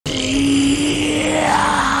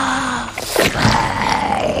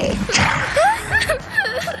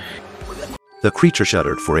The creature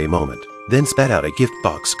shuddered for a moment, then spat out a gift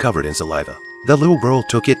box covered in saliva. The little girl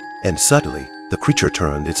took it, and suddenly, the creature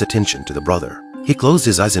turned its attention to the brother. He closed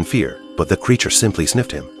his eyes in fear, but the creature simply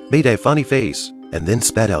sniffed him, made a funny face, and then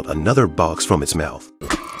spat out another box from its mouth.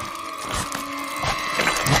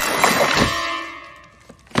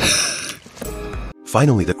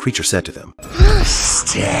 Finally, the creature said to them,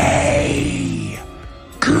 "Stay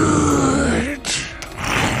good,"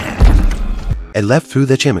 and left through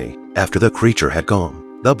the chimney after the creature had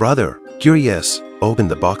gone. The brother, curious, opened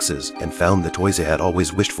the boxes and found the toys he had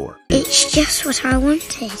always wished for. It's just what I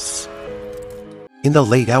wanted. In the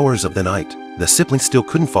late hours of the night, the siblings still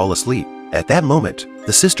couldn't fall asleep. At that moment,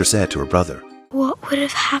 the sister said to her brother, What would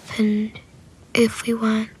have happened if we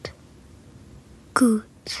weren't good?